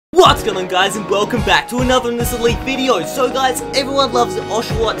What's going on, guys, and welcome back to another UnlistedLeaf video. So guys, everyone loves the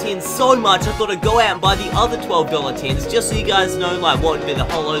Oshawott tins so much, I thought I'd go out and buy the other $12 tins, just so you guys know like what would be the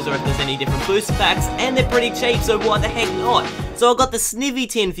holos or if there's any different booster packs, and they're pretty cheap, so why the heck not? So I got the Snivy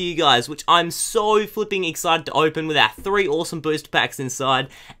tin for you guys, which I'm so flipping excited to open with our 3 awesome booster packs inside.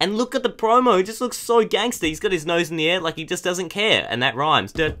 And look at the promo, it just looks so gangster. He's got his nose in the air like he just doesn't care, and that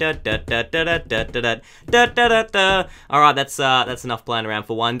rhymes. Alright, that's enough playing around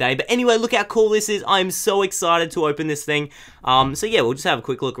for one day. But anyway, look how cool this is. I'm so excited to open this thing. So yeah, we'll just have a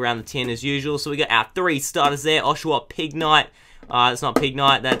quick look around the tin as usual. So we got our 3 starters there. Oshawott, Pig Knight. It's not Pig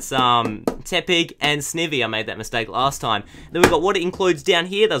Knight, that's Tepig and Snivy. I made that mistake last time. Then we've got what it includes down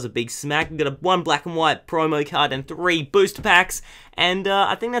here. That was a big smack. We've got 1 black and white promo card and 3 booster packs. And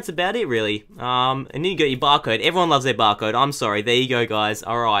I think that's about it, really. And then you got your barcode. Everyone loves their barcode. I'm sorry. There you go, guys.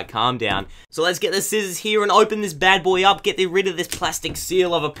 Alright, calm down. So let's get the scissors here and open this bad boy up. Get rid of this plastic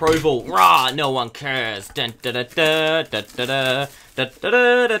seal of approval. Rah! No one cares. Dun, da, da, da, da, da, da. Da, da,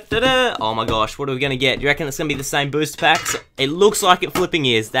 da, da, da, da. Oh my gosh, what are we gonna get? Do you reckon it's gonna be the same booster packs? It looks like it flipping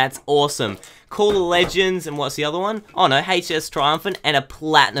is. That's awesome. Call of Legends, and what's the other one? Oh no, HS Triumphant and a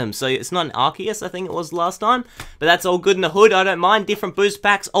Platinum. So it's not an Arceus, I think it was last time. But that's all good in the hood, I don't mind. Different booster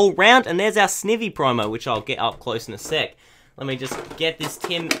packs all round. And there's our Snivy promo, which I'll get up close in a sec. Let me just get this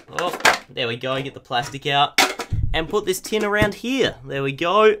tin. Oh, there we go, get the plastic out. And put this tin around here. There we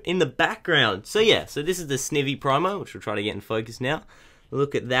go, in the background. So yeah, so this is the Snivy promo, which we'll try to get in focus now.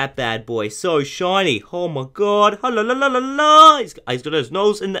 Look at that bad boy, so shiny. Oh my god, la la la la la. He's got his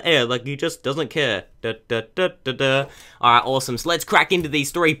nose in the air like he just doesn't care. Da, da, da, da, da. Alright, awesome, so let's crack into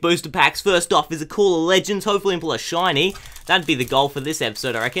these 3 booster packs. First off is a Call of Legends, hopefully pull a shiny. That'd be the goal for this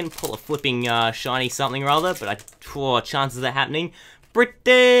episode, I reckon. Pull a flipping shiny something or other, but chances of that happening.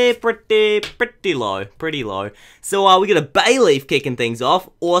 Pretty low. So we got a Bayleaf kicking things off,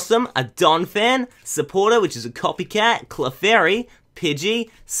 awesome. A Donphan, Supporter, which is a copycat, Clefairy, Pidgey,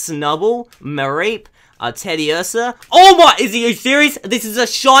 Snubble, Mareep, Teddy Ursa. Oh my, is he serious? This is a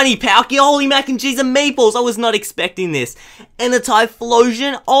shiny Palkia. Holy mac and cheese and meatballs. I was not expecting this. And a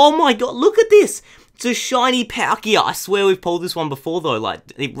Typhlosion. Oh my god, look at this. It's a shiny Palkia. I swear we've pulled this one before though, like,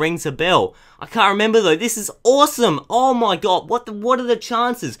 it rings a bell. I can't remember though. This is awesome. Oh my god, what are the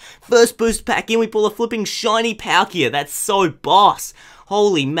chances? First boost pack in, we pull a flipping shiny Palkia. That's so boss.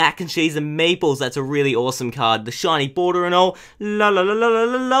 Holy mac and cheese and meatballs, that's a really awesome card. The shiny border and all. La la la la la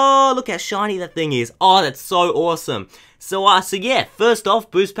la la. Look how shiny that thing is. Oh, that's so awesome. So yeah, first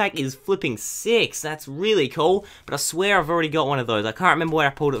off, boost pack is flipping 6. That's really cool. But I swear I've already got one of those. I can't remember where I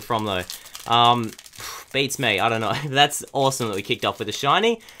pulled it from though. Beats me, I don't know. That's awesome that we kicked off with a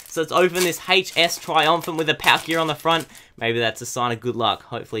shiny. So let's open this HS Triumphant with a Palkia on the front. Maybe that's a sign of good luck.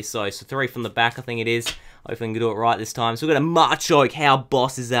 Hopefully so. So 3 from the back, I think it is. Hopefully I can do it right this time. So we've got a Machoke. How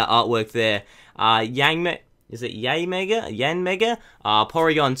boss is that artwork there? Is it Yanmega?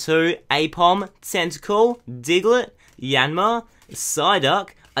 Porygon 2, Apom, Tentacle, Diglett, Yanma, Psyduck,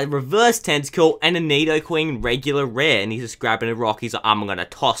 a reverse Tentacle, and a Nidoqueen regular rare. And he's just grabbing a rock. He's like, I'm gonna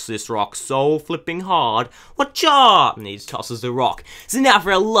toss this rock so flipping hard. Whatcha? And he just tosses the rock. So now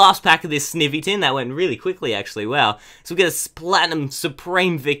for our last pack of this Snivy tin. That went really quickly, actually. Wow. So we get a Platinum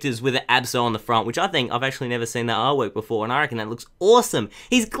Supreme Victors with an Absol on the front, which I think I've actually never seen that artwork before. And I reckon that looks awesome.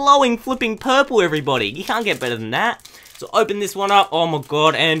 He's glowing flipping purple, everybody. You can't get better than that. So open this one up. Oh my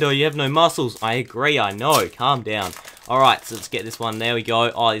god, Ando, you have no muscles. I agree, I know. Calm down. Alright, so let's get this one. There we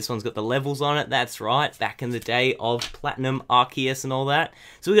go. Oh, this one's got the levels on it. That's right. Back in the day of Platinum, Arceus, and all that.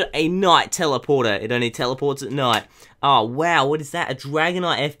 So we got a Night Teleporter. It only teleports at night. Oh, wow. What is that? A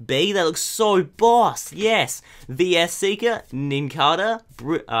Dragonite FB? That looks so boss. Yes. VS Seeker, Nincada,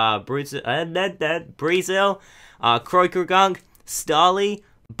 Breezel, Croagunk, Starly,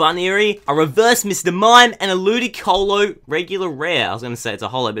 Buneary, a reverse Mr. Mime, and a Ludicolo regular rare. I was going to say it's a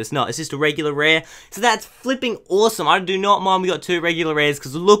holo, but it's not. It's just a regular rare. So that's flipping awesome. I do not mind we got 2 regular rares,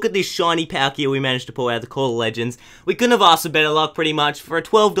 because look at this shiny Palkia we managed to pull out of the Call of Legends. We couldn't have asked for better luck, pretty much. For a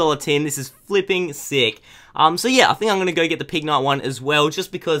 $12 tin, this is flipping sick. So yeah, I think I'm going to go get the Pig Knight one as well,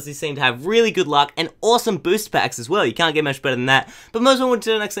 just because they seem to have really good luck and awesome boost packs as well. You can't get much better than that. But most of what to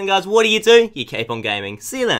do next time, guys, what do? You keep on gaming. See you then.